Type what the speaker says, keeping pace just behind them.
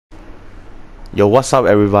Yo, what's up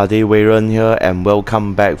everybody, Wayron here and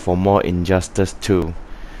welcome back for more Injustice 2.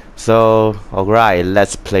 So, alright,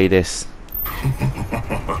 let's play this.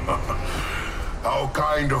 How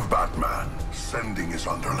kind of Batman, sending his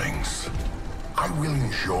underlings. I will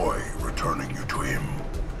enjoy returning you to him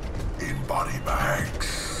in body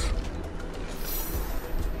bags.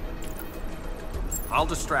 I'll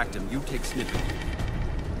distract him, you take Snippy.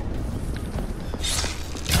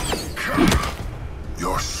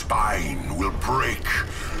 Your spine will break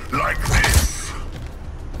like this.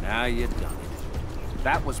 Now you done it.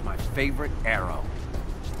 That was my favorite arrow.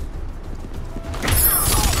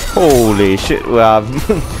 Holy shit, we are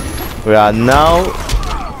we are now.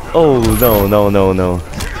 Oh no.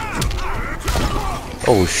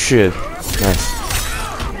 Oh shit. Nice.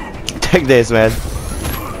 Take this, man.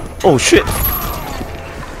 Oh shit.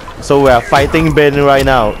 So we are fighting Ben right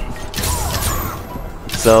now.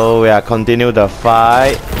 So we are continue the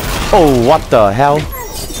fight. Oh, what the hell?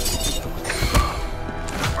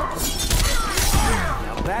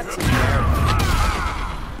 Now that's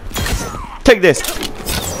Take this.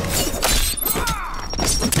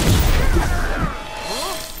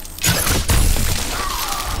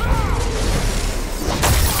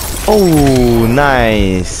 Oh,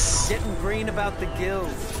 nice. getting green about the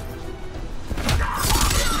gills.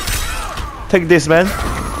 Take this, man.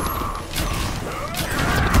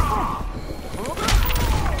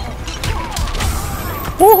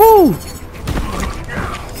 Woohoo!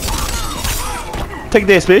 Take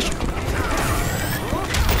this, bitch.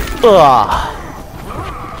 Ugh.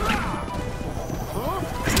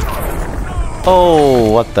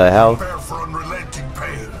 Oh, what the hell? Prepare for unrelenting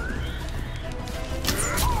pain.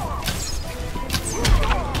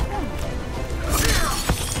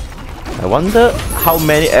 I wonder how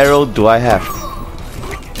many arrows do I have.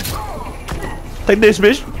 Take this,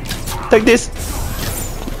 bitch. Take this.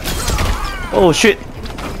 Oh shit.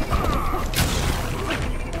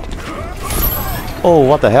 Oh,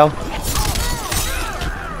 what the hell?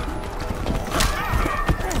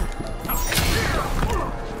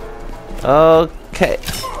 Okay.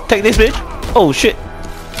 Take this, bitch. Oh shit.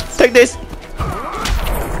 Take this.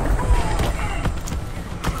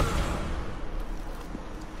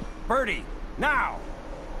 Birdie, now!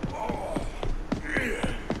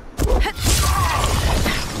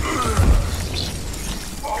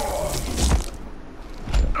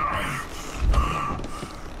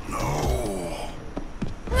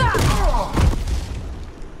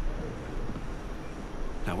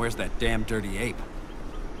 Now where's that damn dirty ape?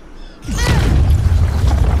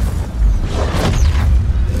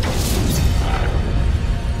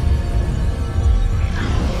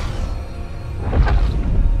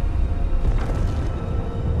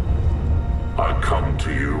 I come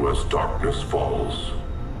to you as darkness falls.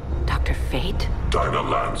 Dr. Fate? Dinah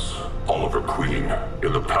Lance, Oliver Queen.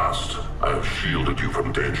 In the past, I have shielded you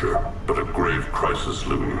from danger, but a grave crisis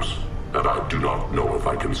looms, and I do not know if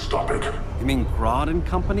I can stop it. You mean Grodd and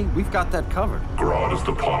company? We've got that covered. Grodd is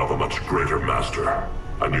the pawn of a much greater master.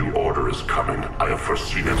 A new order is coming. I have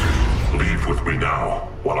foreseen it. Leave with me now,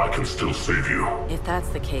 while I can still save you. If that's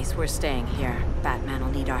the case, we're staying here. Batman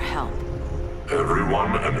will need our help.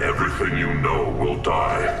 Everyone and everything you know will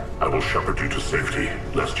die. I will shepherd you to safety,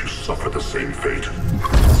 lest you suffer the same fate.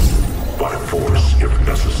 By force, if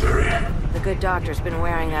necessary. The good doctor's been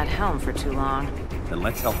wearing that helm for too long. Then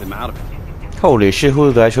let's help him out of it. Holy shit,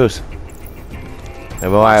 who do I choose?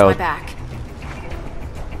 Never Watch my mind. back.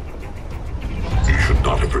 You should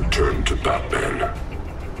not have returned to Batman.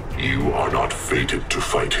 You are not fated to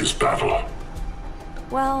fight his battle.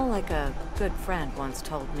 Well, like a good friend once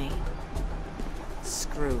told me.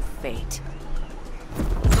 Screw fate.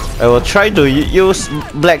 I will try to use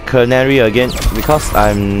Black Canary again because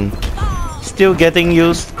I'm still getting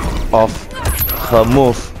used of her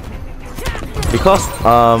move. Because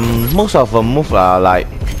most of her moves are like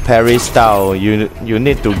parry style. You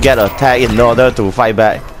need to get attack in order to fight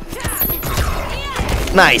back.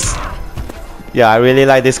 Nice. Yeah, I really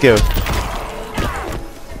like this skill.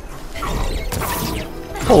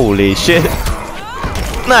 Holy shit.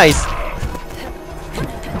 Nice.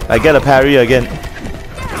 I get a parry again.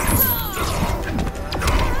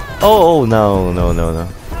 Oh no.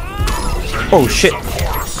 Oh shit.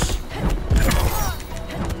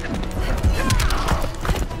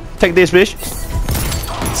 Take this, bitch.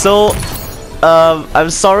 So I'm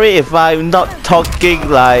sorry if I'm not talking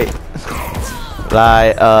like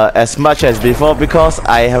as much as before because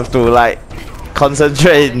I have to like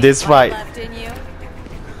concentrate in this fight.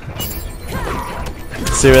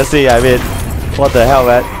 Seriously, I mean, what the hell,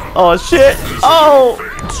 man? Oh shit! Oh!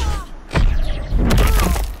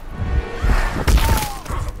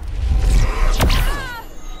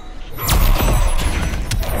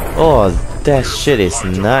 Oh, that shit is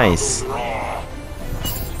nice.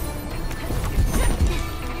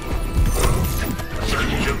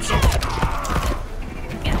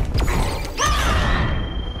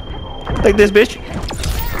 Take this, bitch.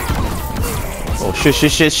 Oh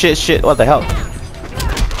shit, what the hell?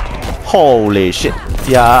 Holy shit.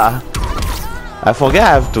 Yeah. I forget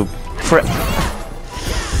I have to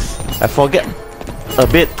I forget a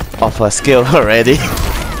bit of her skill already.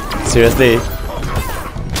 Seriously.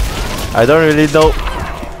 I don't really know.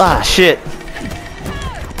 Ah, shit.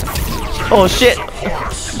 Oh shit.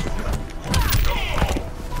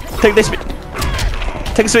 Take this bitch.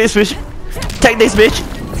 Take this bitch. Take this bitch.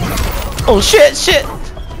 Oh shit, shit.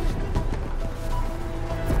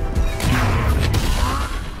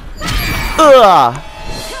 Ugh.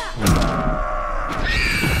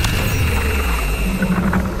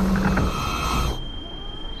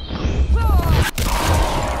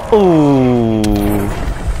 Ooh.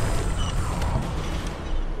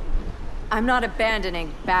 I'm not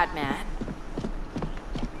abandoning Batman.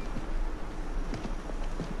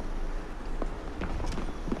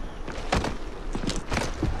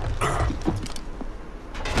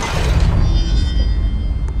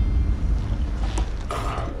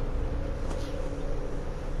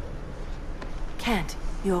 Kent,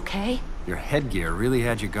 you okay? Your headgear really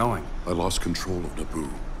had you going. I lost control of Naboo,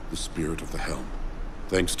 the spirit of the helm.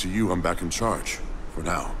 Thanks to you, I'm back in charge. For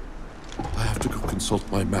now. I have to go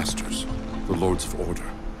consult my masters, the Lords of Order.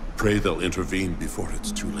 Pray they'll intervene before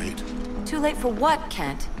it's too late. Too late for what,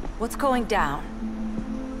 Kent? What's going down?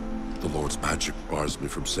 The Lord's magic bars me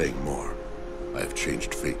from saying more. I have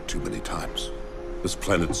changed fate too many times. This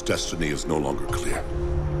planet's destiny is no longer clear.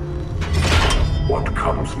 What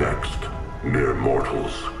comes next? Mere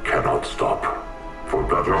mortals cannot stop. For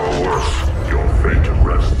better or worse, your fate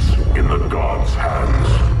rests in the gods'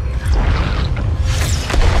 hands.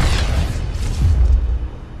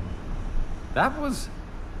 That was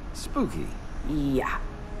spooky. Yeah.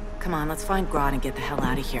 Come on, let's find Grodd and get the hell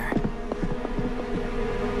out of here.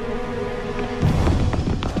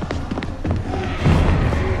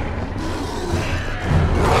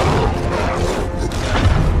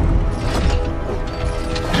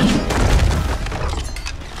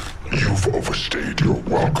 You've overstayed your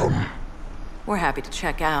welcome. We're happy to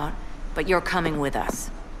check out, but you're coming with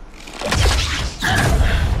us.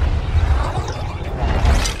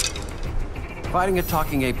 Fighting a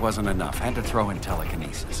talking ape wasn't enough. Had to throw in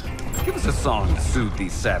telekinesis. Give us a song to soothe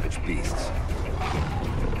these savage beasts.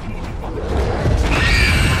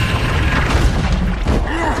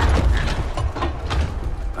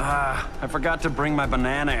 I forgot to bring my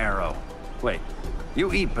banana arrow. Wait,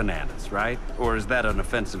 you eat bananas, right? Or is that an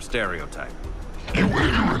offensive stereotype? You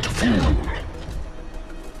ignorant fool!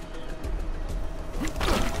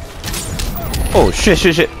 Oh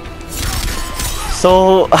shit.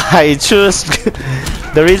 So I choose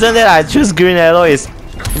the reason that I choose Green Arrow is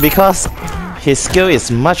because his skill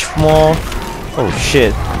is much more. Oh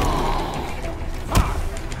shit.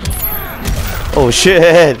 Oh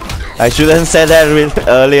shit. I shouldn't say that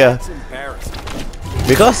earlier.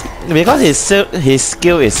 Because his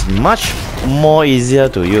skill is much more easier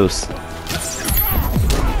to use.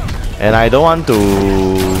 And I don't want to.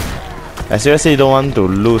 I seriously don't want to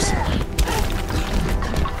lose.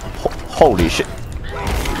 Holy shit.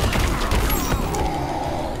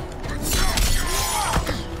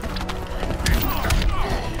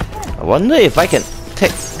 I wonder if I can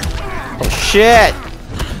take. Oh shit!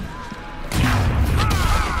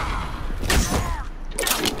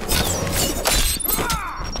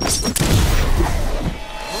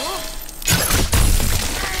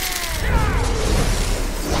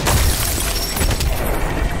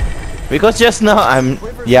 Because just now I'm.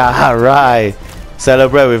 Yeah, right.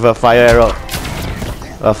 Celebrate with a fire arrow.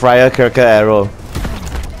 A firecracker arrow.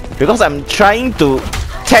 Because I'm trying to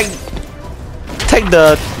take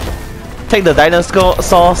the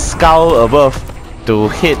dinosaur skull above to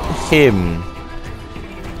hit him,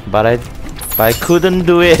 but I couldn't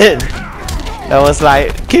do it. I was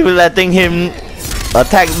like keep letting him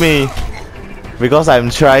attack me because I'm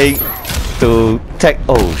trying to take.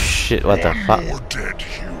 Oh shit! What the fuck?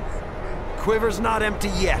 Quiver's not empty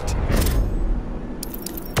yet.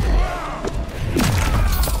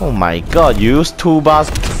 Oh my god! You use 2 bars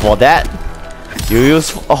for that? You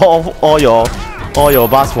use all your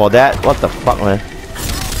bars for that? What the fuck, man?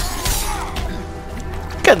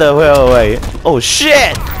 Get the hell away! Oh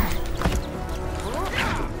shit!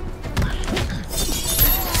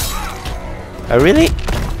 I really?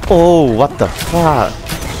 Oh, what the fuck?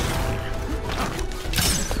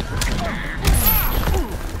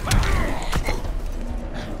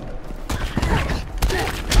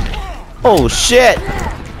 Oh shit!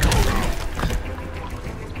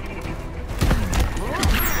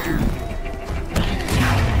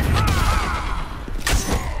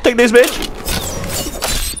 Take this, bitch!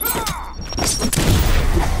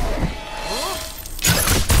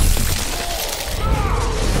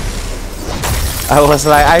 I was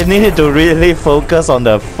like, I needed to really focus on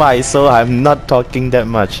the fight, so I'm not talking that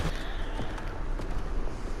much.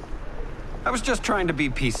 I was just trying to be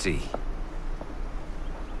PC.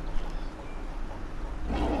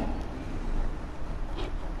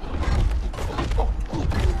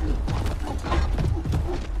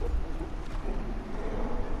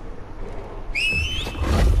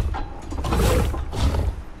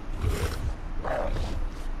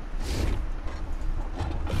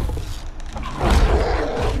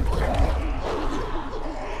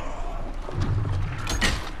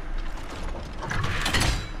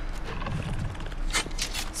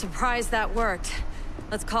 Surprised that worked.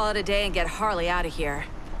 Let's call it a day and get Harley out of here.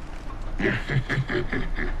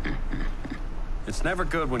 It's never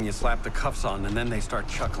good when you slap the cuffs on and then they start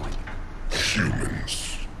chuckling.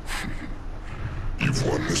 Humans. You've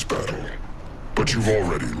won this battle, but you've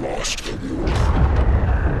already lost the war.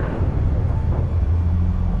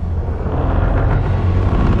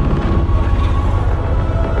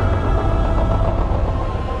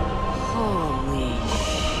 Holy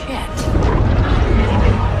shit.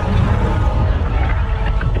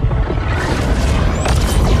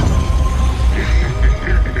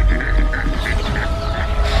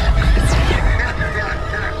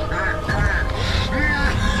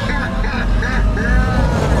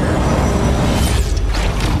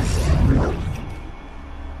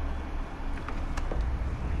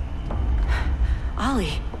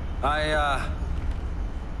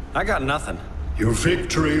 I got nothing. Your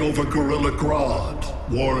victory over Gorilla Grodd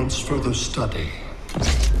warrants further study.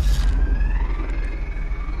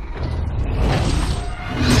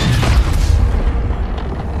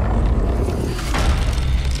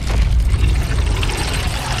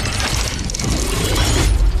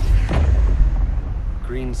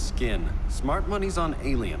 Green skin. Smart money's on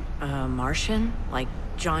alien. Martian? Like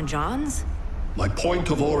John Johns? My point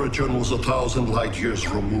of origin was 1,000 light years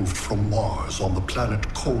removed from Mars on the planet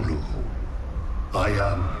Kolu. I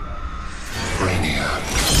am Brainiac.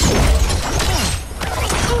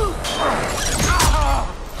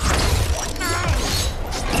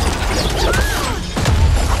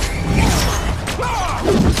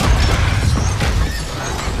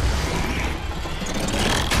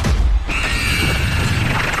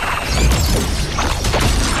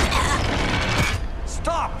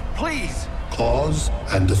 Stop, please! Cause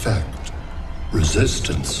and effect.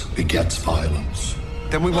 Resistance begets violence.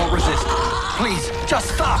 Then we won't resist. Please,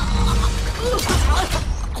 just stop!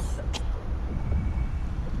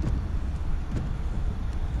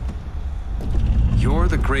 You're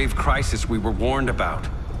the grave crisis we were warned about.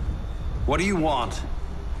 What do you want?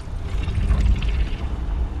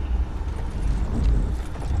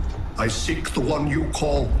 I seek the one you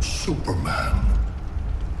call Superman.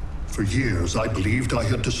 For years, I believed I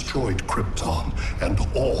had destroyed Krypton and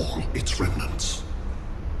all its remnants.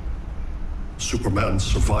 Superman's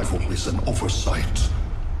survival is an oversight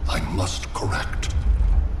I must correct.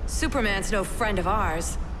 Superman's no friend of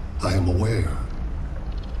ours. I am aware.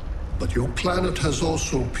 But your planet has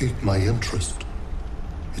also piqued my interest.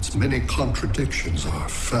 Its many contradictions are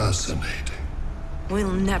fascinating.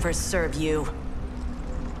 We'll never serve you.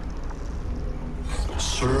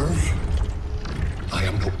 Serve? I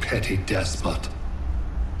am no petty despot.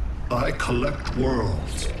 I collect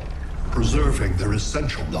worlds, preserving their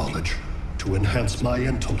essential knowledge to enhance my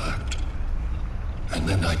intellect. And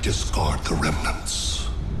then I discard the remnants.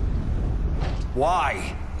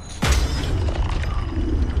 Why?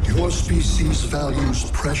 Your species values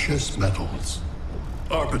precious metals,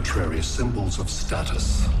 arbitrary symbols of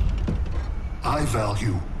status. I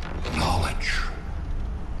value knowledge.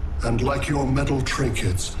 And like your metal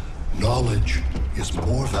trinkets, knowledge is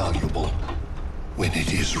more valuable when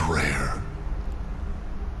it is rare.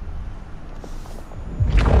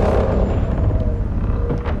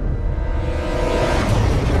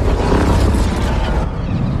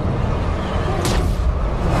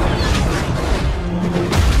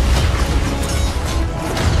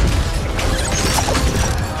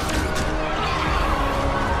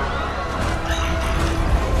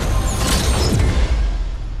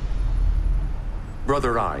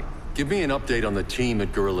 Brother Eye, give me an update on the team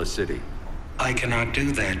at Gorilla City. I cannot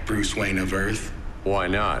do that, Bruce Wayne of Earth. Why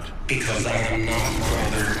not? Because I am not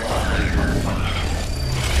Brother Eye.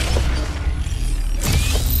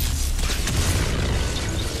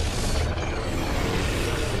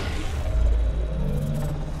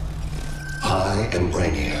 am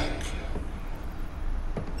Brainiac.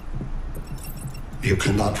 You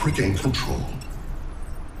cannot regain control.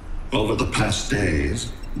 Over the past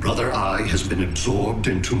days, Brother Eye has been absorbed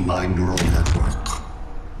into my neural network.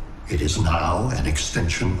 It is now an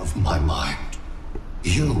extension of my mind.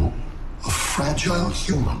 You, a fragile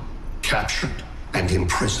human, captured and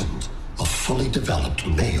imprisoned a fully developed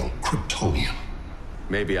male Kryptonian.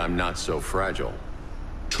 Maybe I'm not so fragile.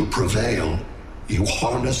 To prevail, you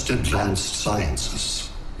harnessed advanced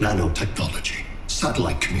sciences, nanotechnology,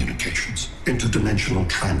 satellite communications, interdimensional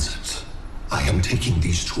transit. I am taking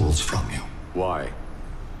these tools from you. Why?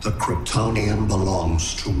 The Kryptonian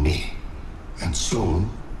belongs to me. And soon,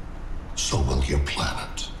 so will your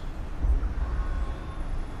planet.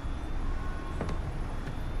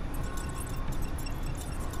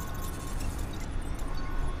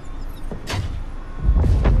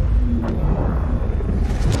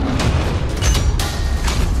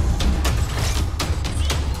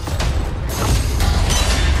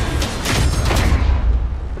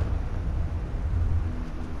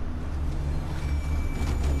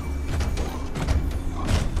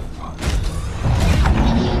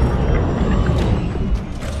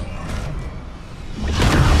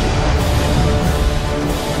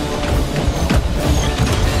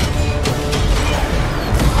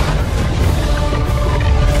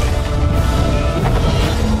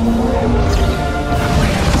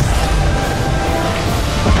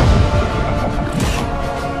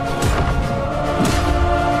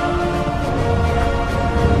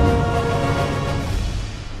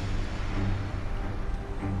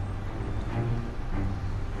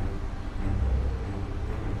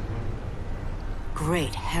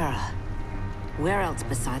 Great Hera. Where else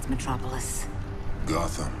besides Metropolis?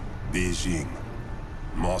 Gotham, Beijing,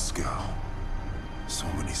 Moscow. So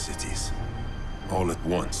many cities. All at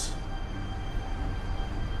once.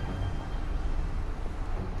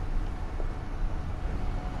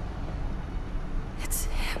 It's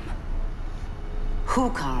him. Who,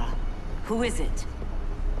 Kara? Who is it?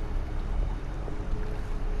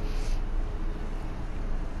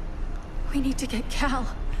 We need to get Cal.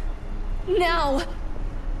 Now!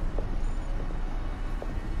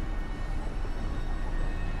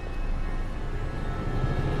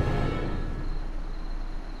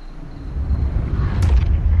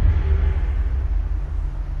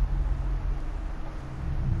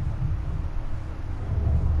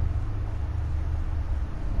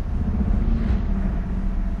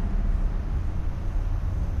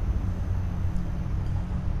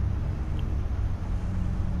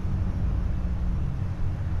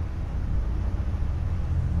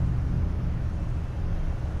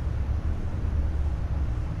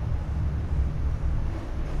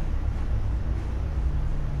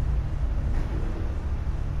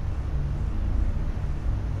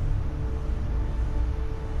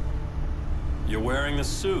 You're wearing a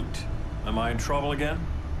suit. Am I in trouble again?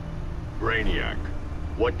 Brainiac,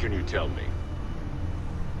 what can you tell me?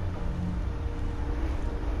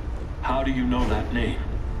 How do you know that name?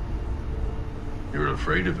 You're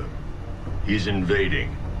afraid of him. He's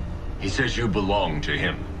invading. He says you belong to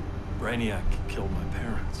him. Brainiac killed my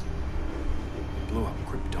parents. He blew up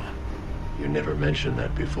Krypton. You never mentioned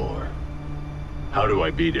that before. How do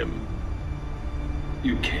I beat him?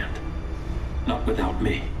 You can't. Not without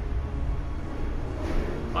me.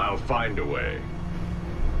 I'll find a way.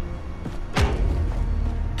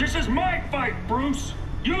 This is my fight, Bruce!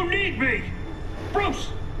 You need me! Bruce!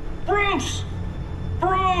 Bruce!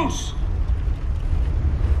 Bruce!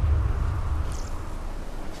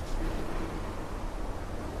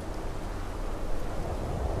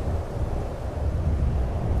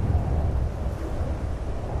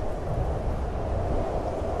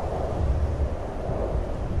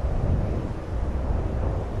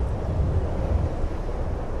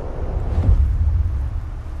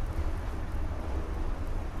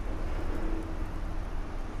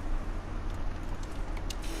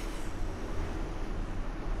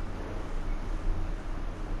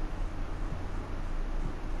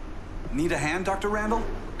 Need a hand, Dr. Randall?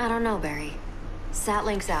 I don't know, Barry.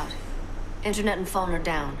 Satlink's out. Internet and phone are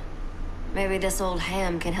down. Maybe this old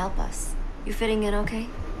ham can help us. You fitting in okay?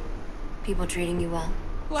 People treating you well?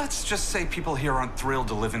 Let's just say people here aren't thrilled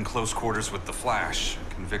to live in close quarters with the Flash,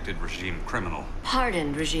 a convicted regime criminal.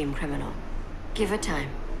 Pardoned regime criminal. Give it time.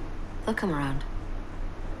 They'll come around.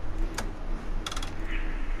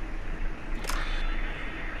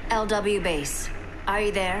 LW base. Are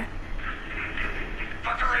you there?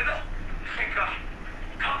 Dr. Randall? Thank God.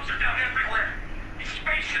 Cops are down everywhere. These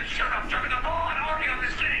spaceships showed up, driving the ball and army on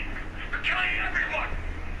this city. They're killing everyone.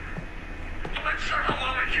 I'm not sure how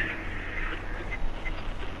long I can.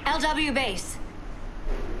 LW base.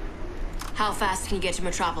 How fast can you get to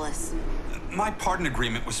Metropolis? My pardon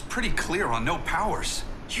agreement was pretty clear on no powers.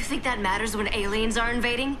 You think that matters when aliens are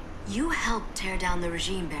invading? You helped tear down the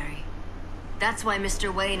regime, Barry. That's why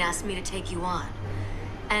Mr. Wayne asked me to take you on.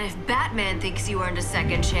 And if Batman thinks you earned a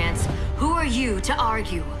second chance, who are you to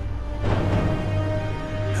argue?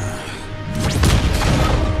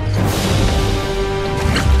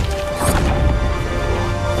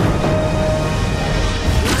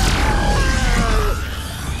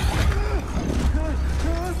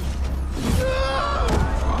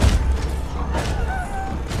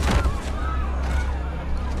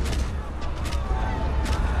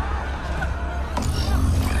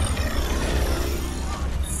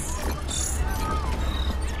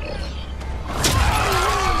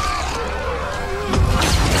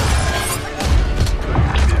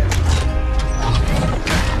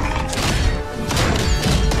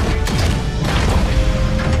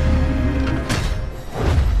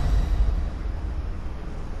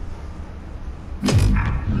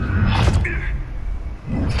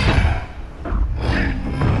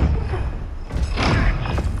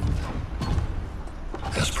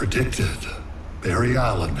 Predicted, Barry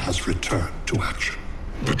Allen has returned to action.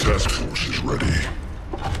 The task force is ready.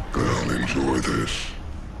 I'll enjoy this.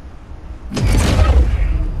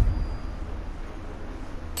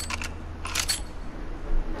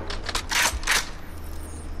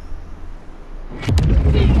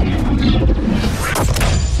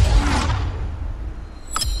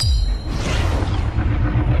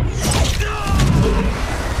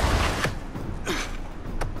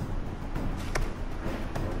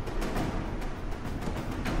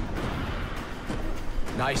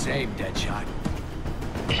 Nice aim, Deadshot.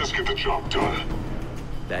 Just get the job done.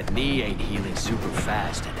 That knee ain't healing super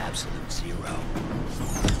fast at absolute zero.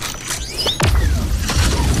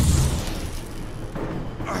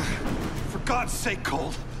 For God's sake,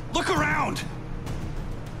 Cold, look around!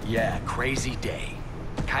 Yeah, crazy day.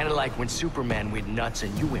 Kinda like when Superman went nuts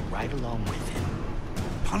and you went right along with him.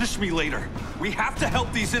 Punish me later. We have to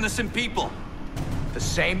help these innocent people. The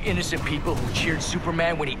same innocent people who cheered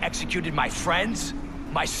Superman when he executed my friends?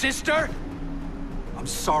 My sister? I'm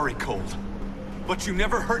sorry, Cold. But you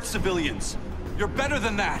never hurt civilians. You're better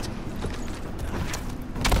than that.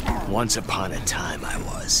 Once upon a time, I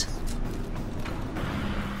was.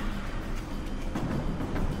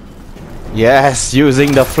 Yes,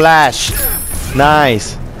 using the flash.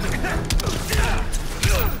 Nice.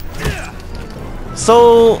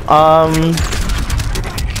 So,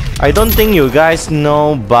 I don't think you guys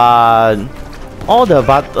know, but all the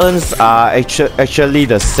buttons are actually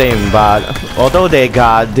the same, but although they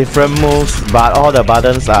got different moves, but all the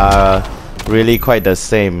buttons are really quite the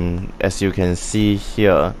same, as you can see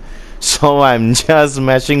here. So I'm just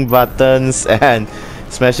smashing buttons and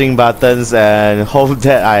hope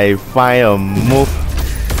that I find a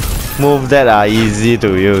move that are easy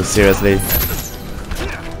to use. Seriously.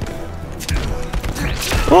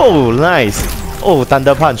 Oh, nice. Oh,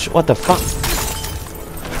 Thunder Punch. What the fuck?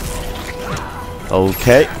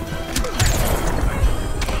 Okay.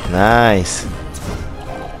 Nice.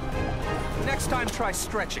 Next time, try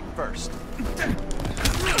stretching first.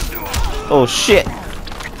 Oh shit.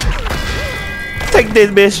 Take this,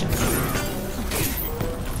 bitch.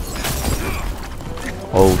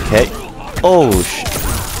 Okay. Oh shit.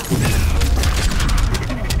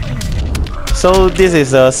 So this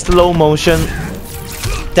is a slow motion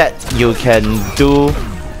that you can do.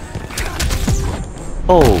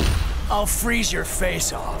 Oh. I'll freeze your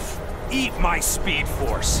face off. Eat my speed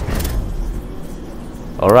force.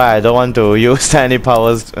 Alright, I don't want to use any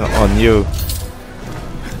powers on you.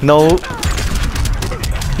 No.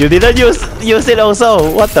 You didn't use it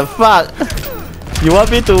also. What the fuck? You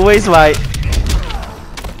want me to waste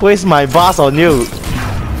my boss on you?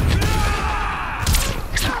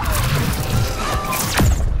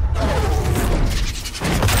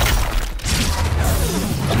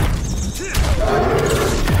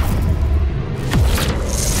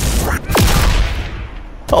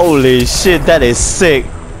 Holy shit, that is sick.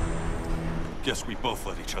 Guess we both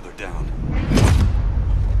let each other down.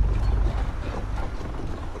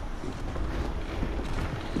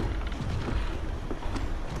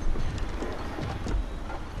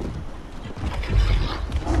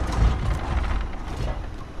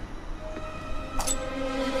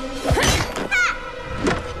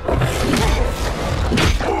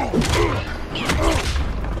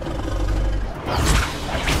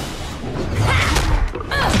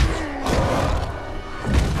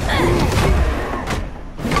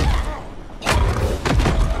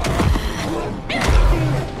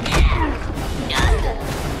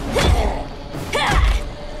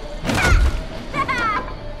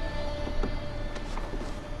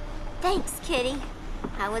 kitty.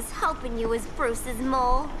 I was hoping you was Bruce's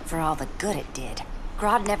mole. For all the good it did.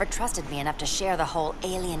 Grodd never trusted me enough to share the whole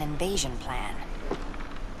alien invasion plan.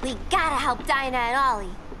 We gotta help Dinah and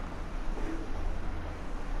Ollie.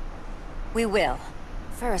 We will.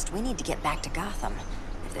 First, we need to get back to Gotham,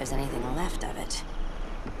 if there's anything left of it.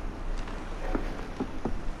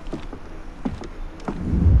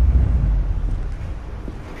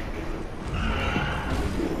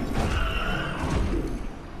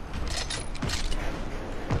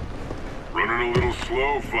 Running a little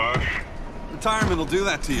slow, Flash. Retirement will do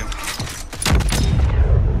that to you.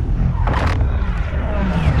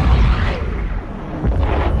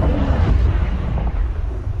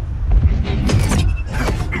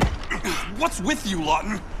 What's with you,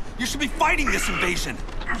 Lawton? You should be fighting this invasion.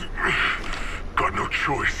 Got no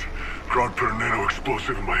choice. Grodd put a nano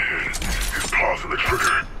explosive in my head. His paws on the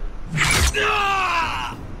trigger.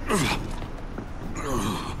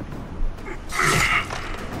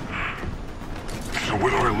 So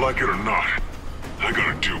whether I like it or not, I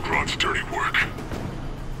gotta do Grodd's dirty work.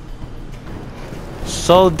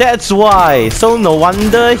 So that's why. So no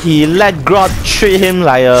wonder he let Grodd treat him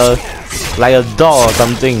like a doll or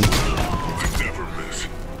something.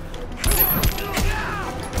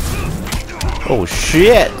 Oh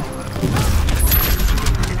shit!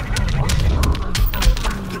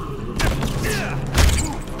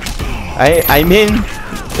 I mean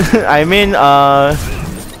I mean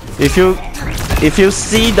if you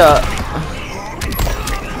see the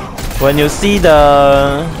when you see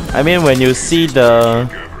the when you see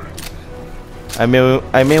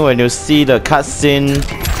the cutscene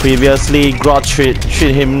previously, Grodd treat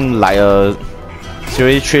him like a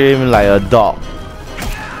dog.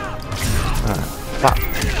 Fuck.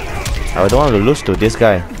 I don't want to lose to this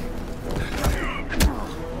guy.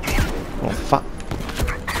 Oh fuck.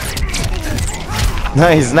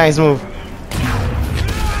 Nice move.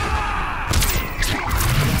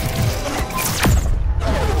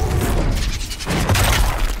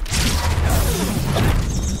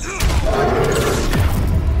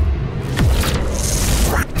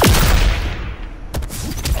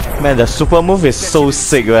 Man, the super move is so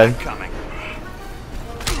sick, man.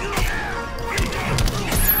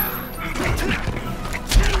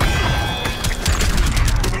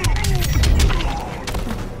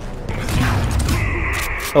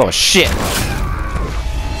 Oh shit!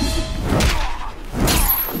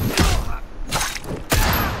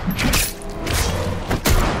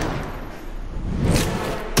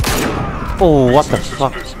 Oh, what the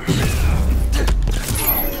fuck?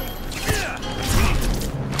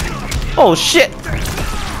 Oh shit!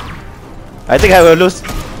 I think I will lose.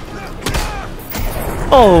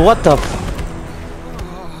 Oh, what the?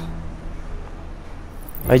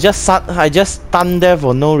 I just stunned there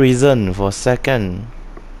for no reason for a second.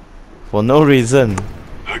 For no reason.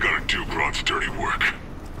 I gotta do Grodd's dirty work.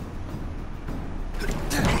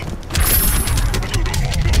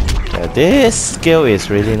 Yeah, this skill is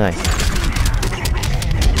really nice.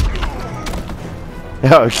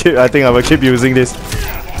 Yeah, I think I will keep using this.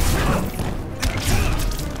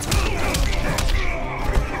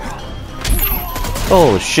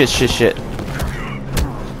 Oh shit.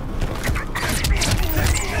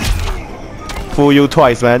 Fool you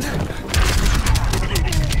twice, man.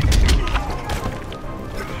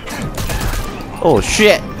 Oh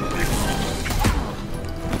shit!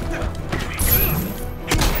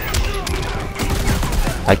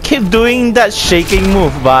 I keep doing that shaking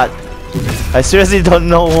move, but I seriously don't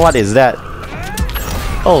know what is that.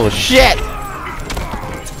 Oh shit!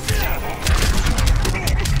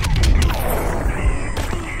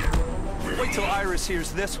 Wait till Iris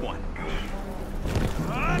hears this one.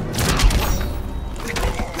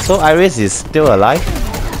 So Iris is still alive?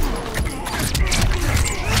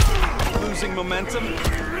 Losing momentum.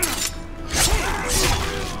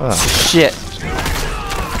 Oh shit.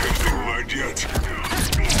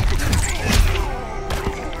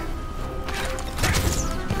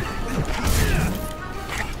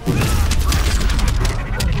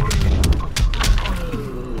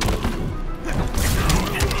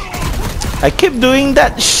 I keep doing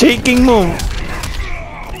that shaking move.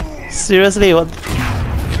 Seriously, what?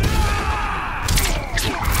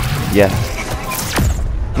 Yeah.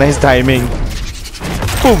 Nice timing.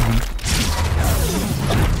 Boom.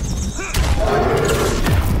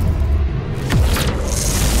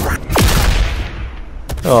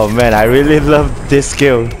 Oh man, I really love this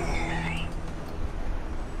skill.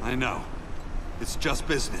 I know. It's just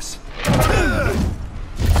business.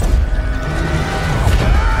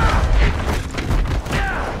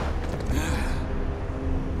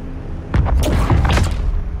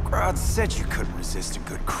 Grodd said you couldn't resist a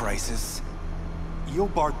good crisis.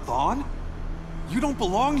 Eobard Thawne? You don't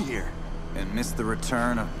belong here. And miss the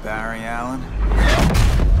return of Barry Allen?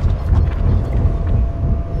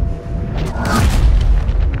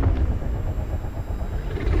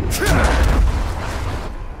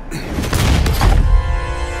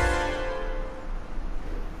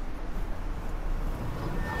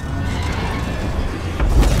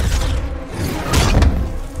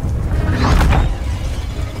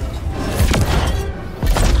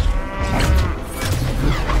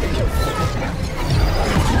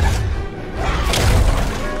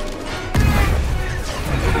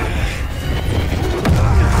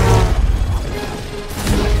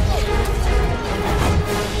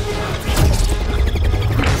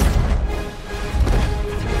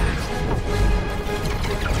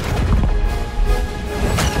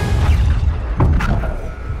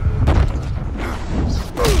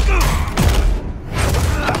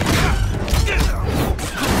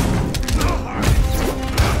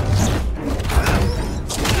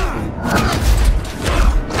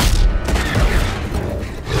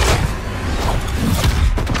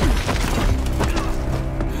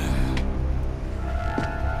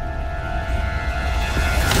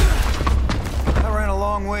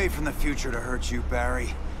 From the future to hurt you,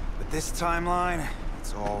 Barry. But this timeline,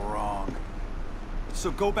 it's all wrong.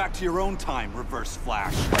 So go back to your own time, Reverse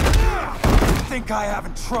Flash. Think I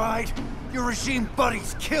haven't tried? Your regime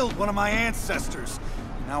buddies killed one of my ancestors.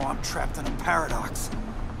 Now I'm trapped in a paradox.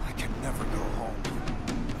 I can never go home.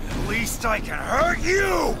 At least I can hurt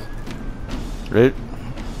you! Right.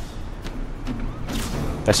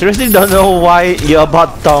 I seriously don't know why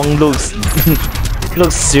Eobard Thawne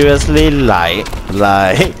looks seriously like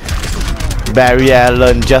Barry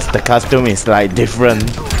Allen, just the costume is like different.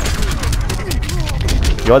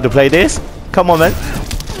 You want to play this? Come on, man.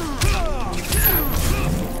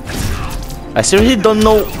 I seriously don't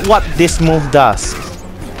know what this move does.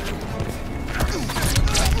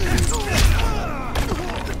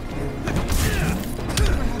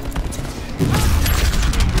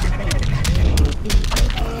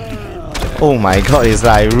 Oh my god, it's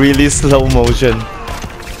like really slow motion.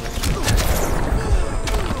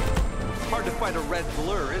 Hard to fight a red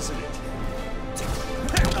blur, isn't it?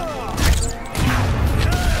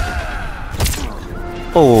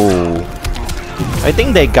 Oh, I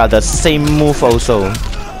think they got the same move also.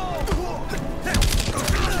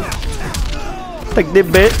 Take the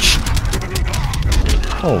bitch.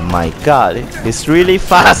 Oh my god, it's really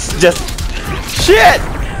fast. Just shit.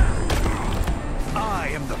 I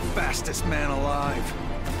am the fastest man alive.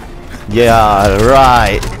 Yeah,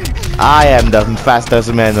 right. I am the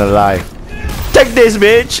fastest man alive. Take this,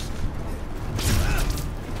 bitch.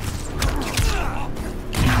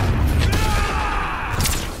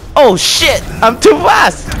 Oh shit! I'm too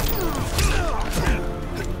fast!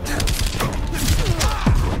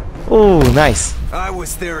 Oh, nice. I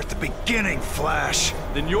was there at the beginning, Flash.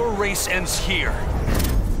 Then your race ends here.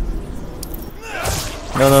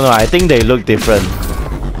 No, I think they look different.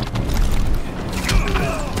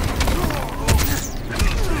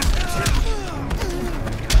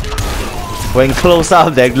 When close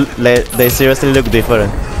up, they seriously look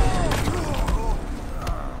different.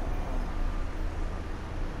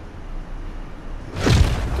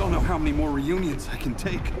 Reunions I can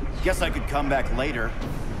take. Guess I could come back later.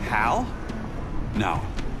 Hal? No,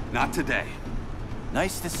 not today.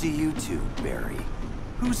 Nice to see you too, Barry.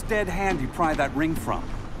 Whose dead hand you pry that ring from?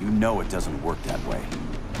 You know it doesn't work that way.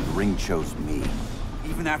 The ring chose me.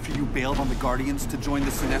 Even after you bailed on the Guardians to join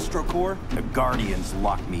the Sinestro Corps? The Guardians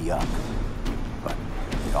locked me up. But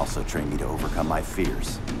they also trained me to overcome my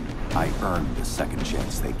fears. I earned the second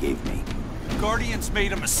chance they gave me. Guardians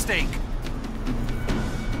made a mistake.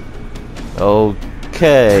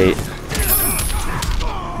 Okay.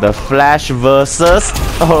 The Flash versus...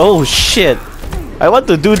 Oh shit. I want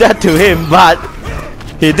to do that to him, but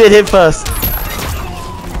he did it first.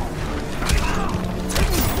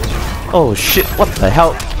 Oh shit, what the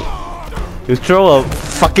hell? You throw a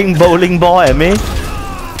fucking bowling ball at me?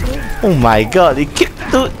 Oh my god, he keep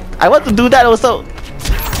do... I want to do that also.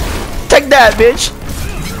 Take that, bitch.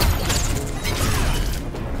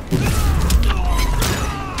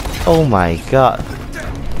 Oh my god.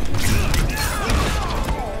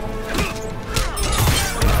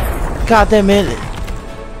 God damn it.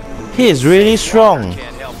 He is really strong.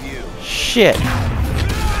 Shit.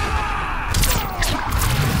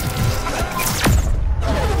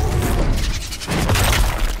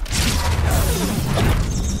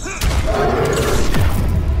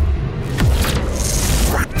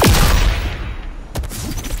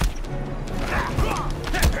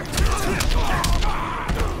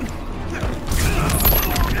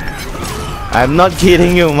 I'm not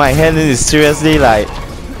kidding you, my hand is seriously like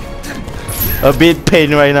a bit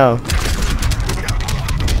pain right now.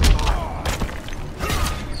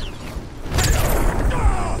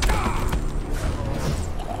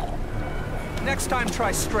 Next time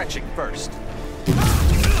try stretching first.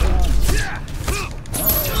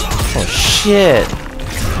 Oh shit.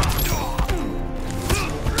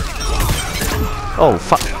 Oh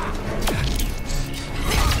fuck.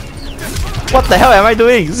 What the hell am I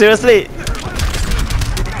doing? Seriously?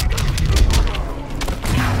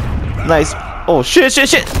 Nice. Oh shit.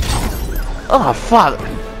 Oh fuck.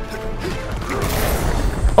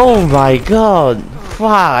 Oh my god. Fuck,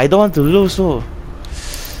 I don't want to lose. Oh.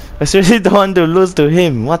 I seriously don't want to lose to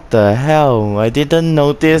him. What the hell? I didn't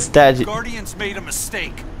notice that. Guardians made a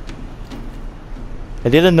mistake. I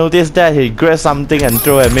didn't notice that he grabbed something and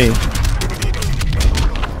threw at me.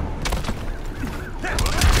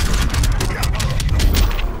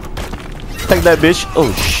 Take that, bitch.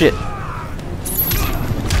 Oh shit.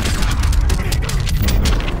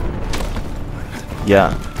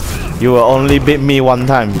 Yeah. You will only beat me one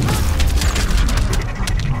time.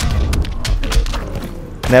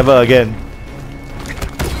 Never again.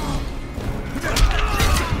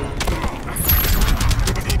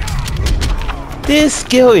 This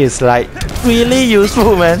skill is like really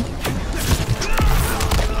useful, man.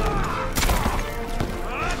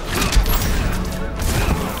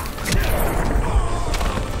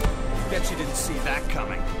 Bet you didn't see that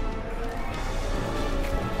coming.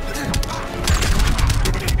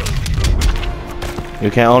 You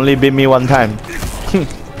can only beat me one time.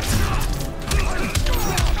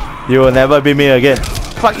 You will never beat me again.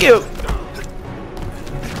 Fuck you!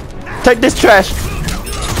 Take this trash!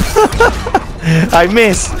 I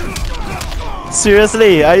miss!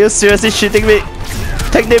 Seriously, are you seriously shitting me?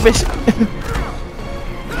 Take this bitch!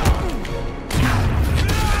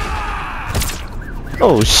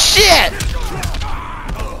 Oh shit!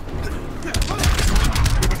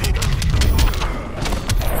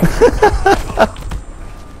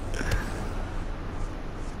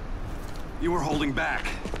 You were holding back,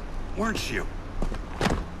 weren't you?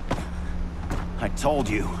 I told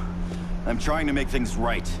you. I'm trying to make things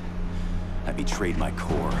right. I betrayed my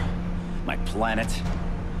core, my planet,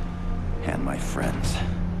 and my friends.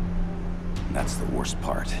 And that's the worst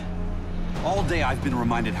part. All day I've been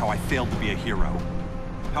reminded how I failed to be a hero.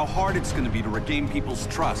 How hard it's going to be to regain people's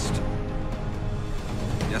trust.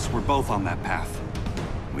 Yes, we're both on that path.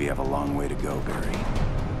 We have a long way to go, Barry.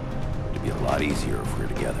 It'd be a lot easier if we're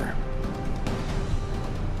together.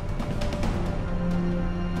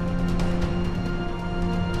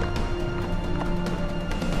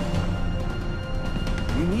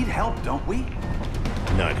 We need help, don't we?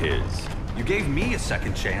 Not his. You gave me a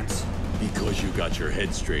second chance. Because you got your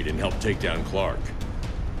head straight and helped take down Clark.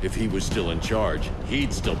 If he was still in charge,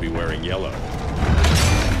 he'd still be wearing yellow.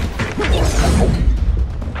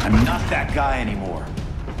 I'm not that guy anymore.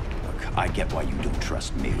 Look, I get why you don't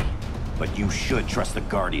trust me. But you should trust the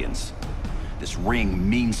Guardians. This ring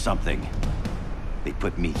means something. They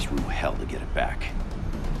put me through hell to get it back.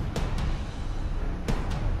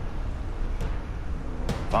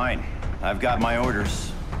 Fine. I've got my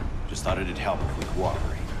orders. Just thought it'd help if we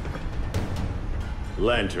cooperate.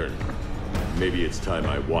 Lantern. Maybe it's time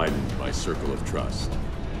I widened my circle of trust.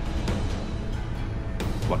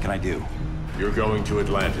 What can I do? You're going to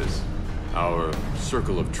Atlantis. Our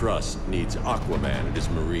circle of trust needs Aquaman and his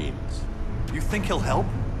Marines. You think he'll help?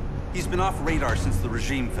 He's been off radar since the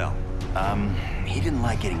regime fell. He didn't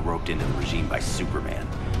like getting roped into the regime by Superman.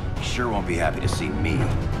 He sure won't be happy to see me.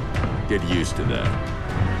 Get used to that.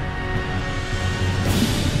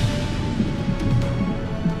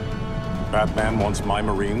 Batman wants my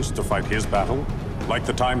Marines to fight his battle? Like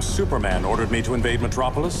the time Superman ordered me to invade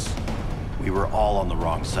Metropolis? We were all on the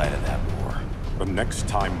wrong side of that war. The next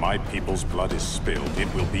time my people's blood is spilled, it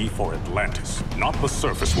will be for Atlantis, not the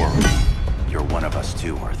surface world. You're one of us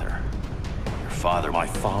too, Arthur. Your father... My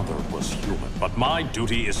father was human, but my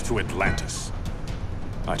duty is to Atlantis.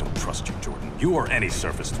 I don't trust you, Jordan. You or any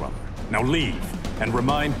surface dweller. Now leave, and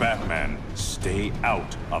remind Batman, stay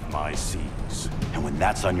out of my seas. And when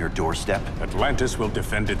that's on your doorstep? Atlantis will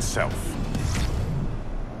defend itself.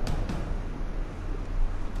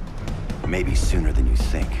 Maybe sooner than you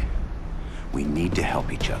think. We need to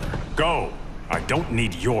help each other. Go! I don't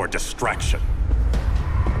need your distraction.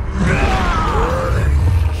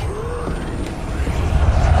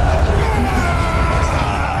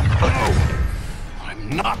 I'm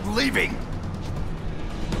not leaving!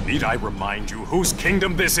 Need I remind you whose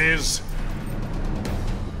kingdom this is?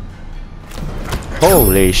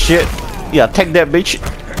 Holy shit. Yeah, take that, bitch.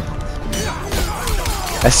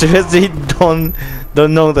 I seriously don't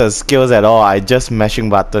know the skills at all. I just mashing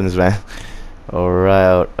buttons, man.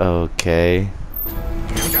 Alright, okay.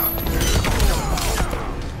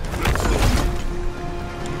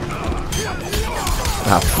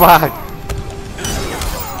 Ah, fuck!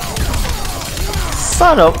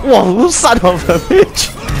 Son of— whoa, son of a bitch!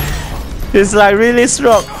 He's like really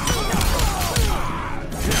strong.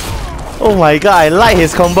 Oh my god, I like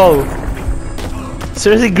his combo.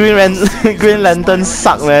 Seriously, Green Lantern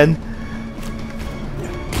suck, man.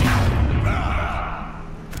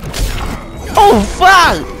 Oh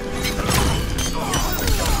fuck!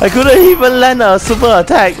 I couldn't even land a super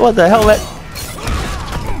attack. What the hell, man?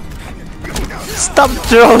 Stop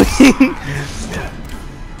throwing!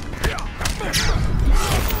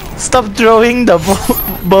 Stop throwing the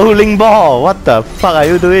bowling ball! What the fuck are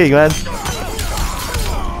you doing, man?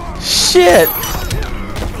 Shit!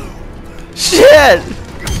 Shit!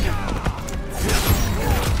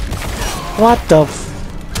 What the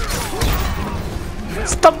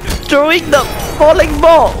stop throwing the bowling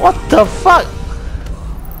ball! What the fuck?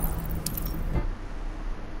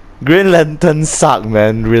 Green Lantern suck,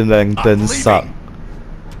 man. Green Lantern suck.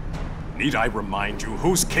 Need I remind you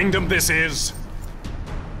whose kingdom this is?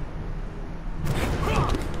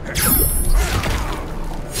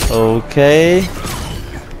 Okay.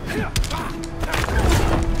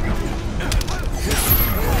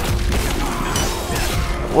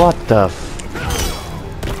 What the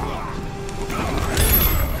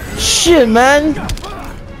shit, man?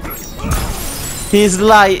 He's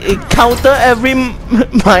like, it counter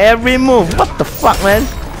my every move. What the fuck, man?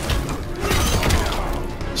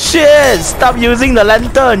 Shit! Stop using the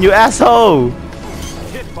lantern, you asshole!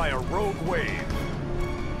 Hit by a rogue wave.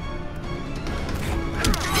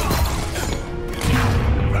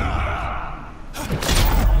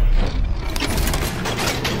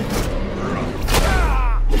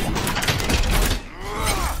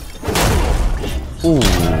 Ooh.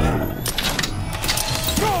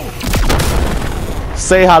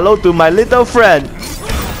 Say hello to my little friend.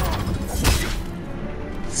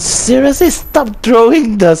 Seriously, stop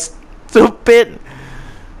throwing the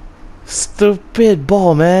stupid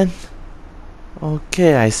ball, man.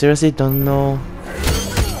 Okay, I seriously don't know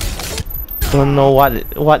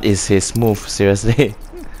what is his move. Seriously,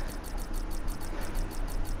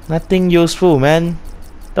 nothing useful, man.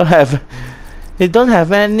 He don't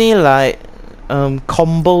have any like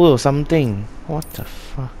combo or something. What the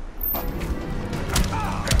fuck?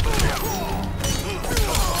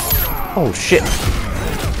 Oh shit.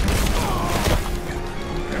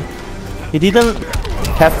 He didn't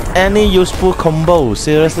have any useful combo,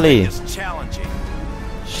 seriously.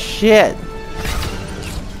 Shit.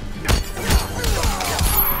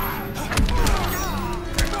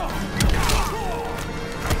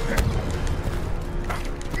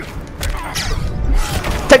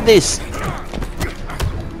 Take this.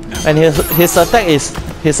 And his attack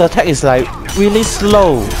is like really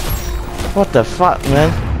slow. What the fuck,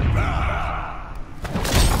 man?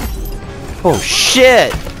 Oh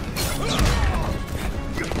shit.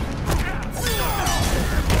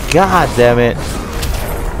 God damn it.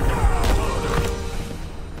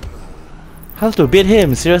 How to beat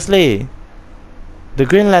him, seriously? The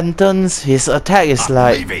Green Lanterns, his attack is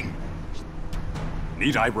like...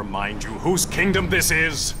 Need I remind you whose kingdom this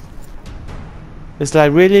is? It's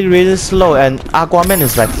like really slow, and Aquaman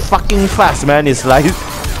is like fucking fast, man. It's like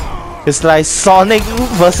Sonic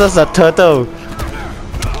versus a turtle.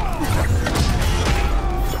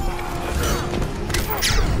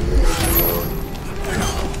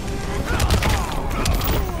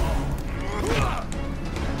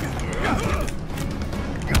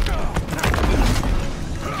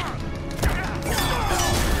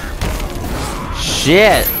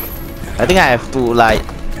 Shit! I think I have to like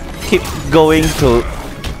keep going to...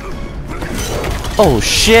 Oh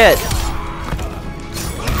shit!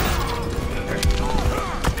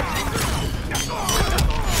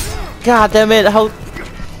 God damn it, how...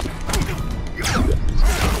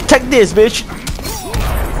 Take this, bitch!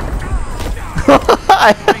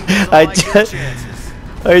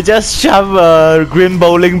 I just shoved a green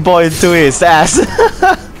bowling ball into his ass.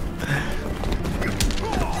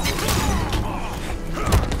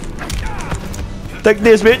 Take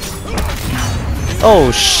this, bitch!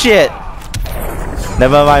 Oh shit!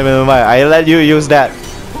 Never mind. I let you use that.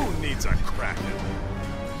 Who needs a Kraken?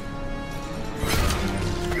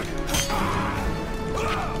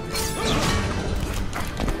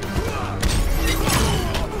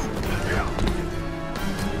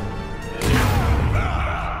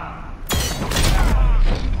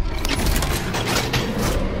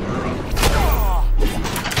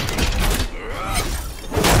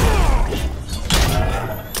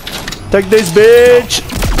 Take this, bitch!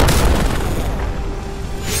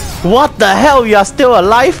 What the hell? You are still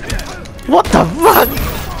alive? What the fuck?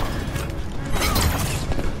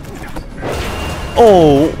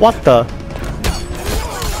 Oh, what the?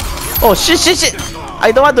 Oh shit, shit, shit!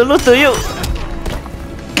 I don't want to lose to you!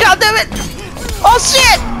 God damn it! Oh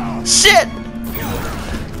shit! Shit!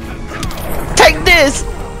 Take this!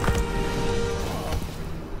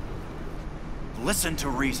 Listen to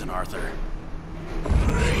reason, Arthur.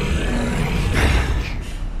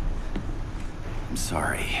 I'm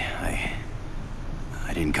sorry.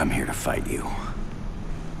 I didn't come here to fight you.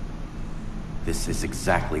 This is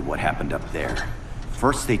exactly what happened up there.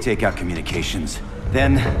 First they take out communications,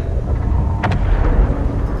 then...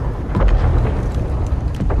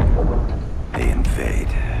 they invade.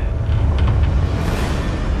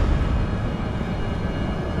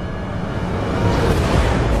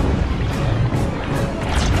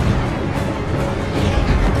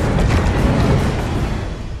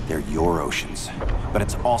 They're your oceans, but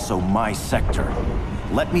it's also my sector.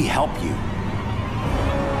 Let me help you.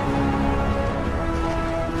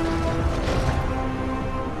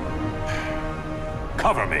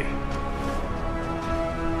 Cover me.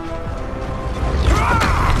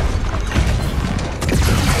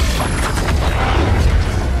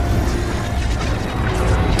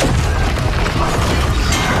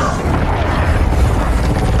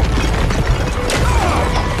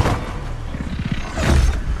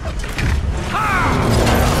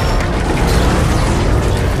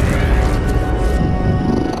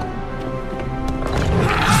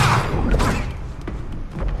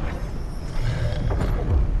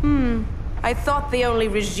 I thought the only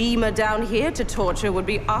regimer down here to torture would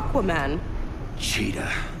be Aquaman.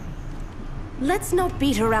 Cheetah. Let's not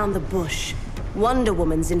beat around the bush. Wonder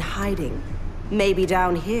Woman's in hiding. Maybe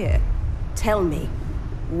down here. Tell me,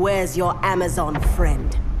 where's your Amazon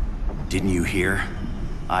friend? Didn't you hear?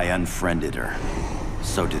 I unfriended her.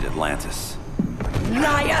 So did Atlantis.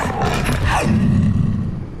 Liar!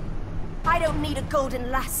 I don't need a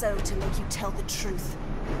golden lasso to make you tell the truth.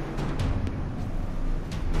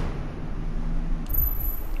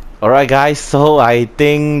 Alright guys, so I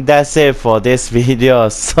think that's it for this video.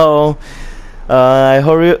 So I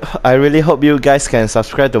really hope you guys can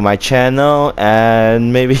subscribe to my channel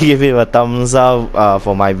and maybe give it a thumbs up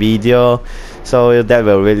for my video, so that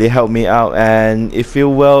will really help me out. And if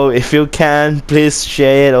you can, please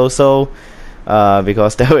share it also,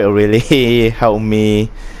 because that will really help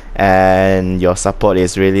me, and your support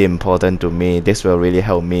is really important to me. This will really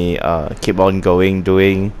help me keep on going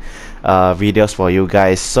doing videos for you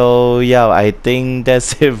guys. So yeah, I think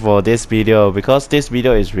that's it for this video, because this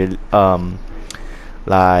video is really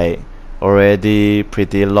like already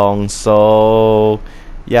pretty long. So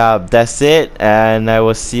yeah, that's it, and I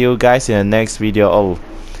will see you guys in the next video.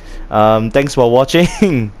 Thanks for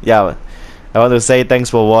watching. Yeah, I want to say thanks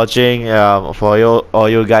for watching, for all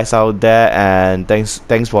you guys out there, and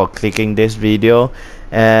thanks for clicking this video.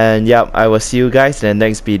 And yeah, I will see you guys in the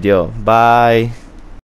next video. Bye.